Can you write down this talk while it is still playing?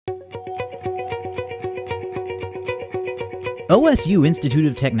OSU Institute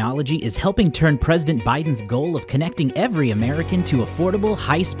of Technology is helping turn President Biden's goal of connecting every American to affordable,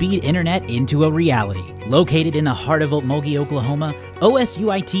 high-speed internet into a reality. Located in the heart of Okmulgee, Oklahoma,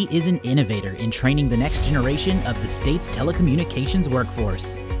 OSUIT is an innovator in training the next generation of the state's telecommunications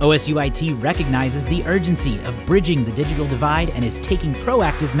workforce. OSUIT recognizes the urgency of bridging the digital divide and is taking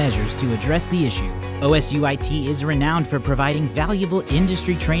proactive measures to address the issue. OSUIT is renowned for providing valuable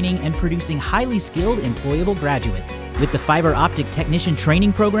industry training and producing highly skilled, employable graduates. With the Fiber Optic Technician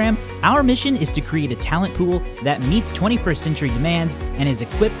Training Program, our mission is to create a talent pool that meets 21st century demands and is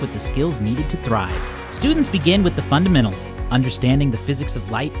equipped with the skills needed to thrive. Students begin with the fundamentals, understanding the physics of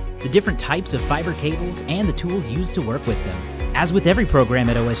light, the different types of fiber cables, and the tools used to work with them. As with every program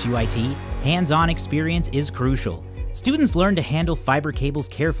at OSUIT, hands-on experience is crucial. Students learn to handle fiber cables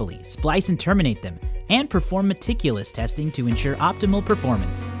carefully, splice and terminate them, and perform meticulous testing to ensure optimal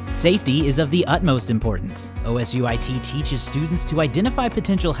performance. Safety is of the utmost importance. OSUIT teaches students to identify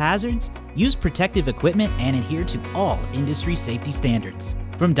potential hazards, use protective equipment, and adhere to all industry safety standards.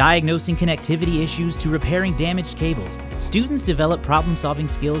 From diagnosing connectivity issues to repairing damaged cables, students develop problem-solving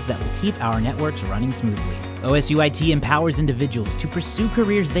skills that will keep our networks running smoothly. OSUIT empowers individuals to pursue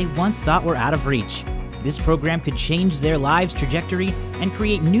careers they once thought were out of reach. This program could change their lives' trajectory and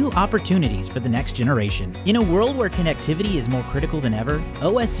create new opportunities for the next generation. In a world where connectivity is more critical than ever,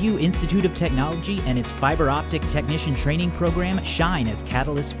 OSU Institute of Technology and its Fiber Optic Technician Training Program shine as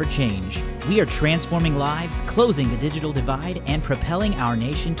catalysts for change. We are transforming lives, closing the digital divide, and propelling our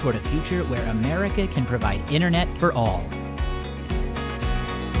nation toward a future where America can provide internet for all.